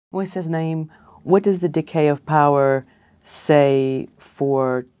Moises Naim, what does the decay of power say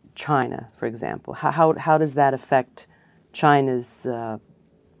for China, for example? How does that affect China's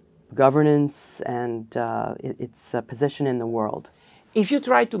governance and its position in the world? If you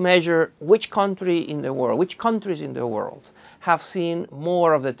try to measure which countries in the world have seen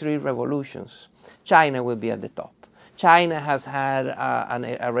more of the three revolutions, China will be at the top. China has had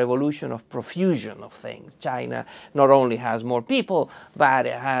a revolution of profusion of things. China not only has more people, but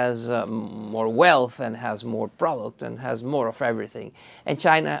it has more wealth and has more product and has more of everything. And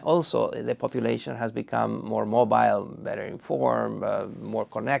China also, the population has become more mobile, better informed, more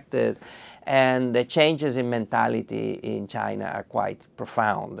connected. And the changes in mentality in China are quite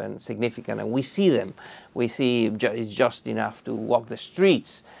profound and significant, and we see them. We see it's just enough to walk the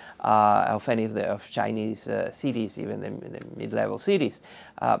streets of any of the Chinese cities, even the mid-level cities,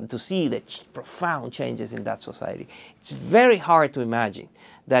 to see the profound changes in that society. It's very hard to imagine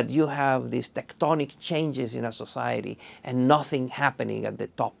that you have these tectonic changes in a society and nothing happening at the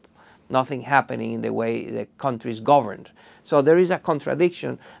top, nothing happening in the way the country is governed. So there is a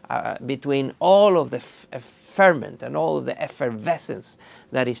contradiction between all of the ferment and all of the effervescence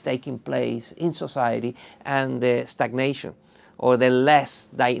that is taking place in society and the stagnation, or the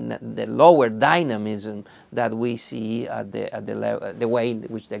lower dynamism that we see at the way in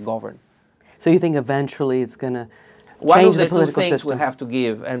which they govern. So you think eventually it's going to change the political system? One of the two things we'll have to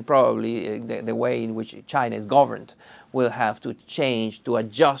give, and probably the way in which China is governed will have to change to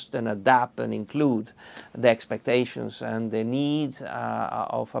adjust and adapt and include the expectations and the needs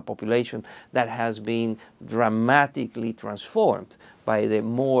of a population that has been dramatically transformed by the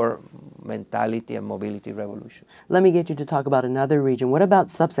more mentality and mobility revolution. Let me get you to talk about another region. What about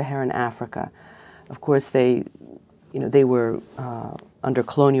sub-Saharan Africa? Of course, they were under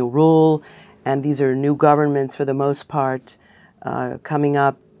colonial rule, and these are new governments for the most part coming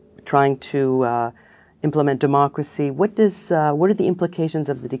up, trying to implement democracy. What are the implications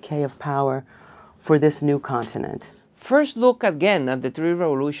of the decay of power for this new continent? First, look again at the three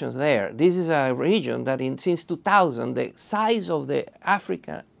revolutions there. This is a region that since 2000, the size of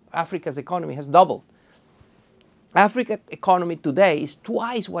Africa's economy has doubled. Africa's economy today is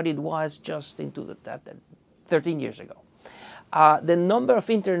twice what it was just 13 years ago. The number of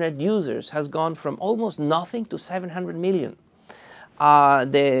internet users has gone from almost nothing to 700 million.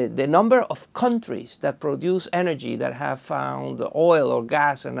 The number of countries that produce energy, that have found oil or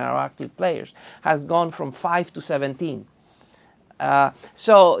gas and are active players, has gone from 5 to 17.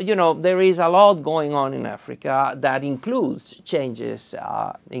 So, there is a lot going on in Africa that includes changes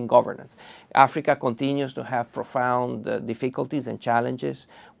in governance. Africa continues to have profound difficulties and challenges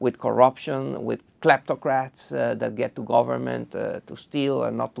with corruption, with kleptocrats that get to government to steal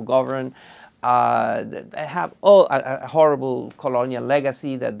and not to govern. They have a horrible colonial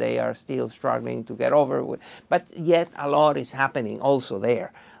legacy that they are still struggling to get over with. But yet a lot is happening also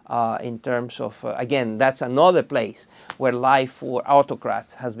there in terms of, again, that's another place where life for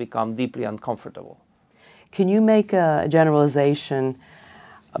autocrats has become deeply uncomfortable. Can you make a generalization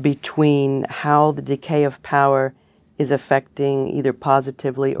between how the decay of power is affecting either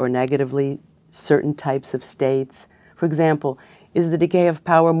positively or negatively certain types of states? For example, is the decay of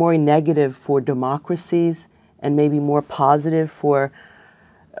power more negative for democracies and maybe more positive for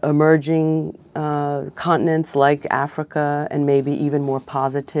emerging continents like Africa, and maybe even more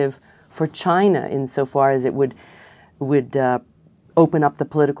positive for China insofar as it would open up the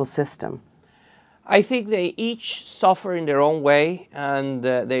political system? I think they each suffer in their own way, and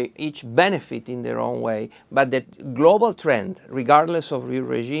they each benefit in their own way. But the global trend, regardless of the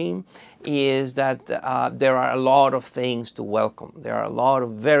regime, is that there are a lot of things to welcome. There are a lot of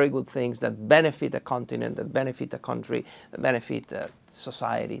very good things that benefit a continent, that benefit a country, that benefit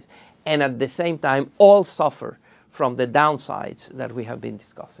societies. And at the same time, all suffer from the downsides that we have been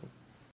discussing.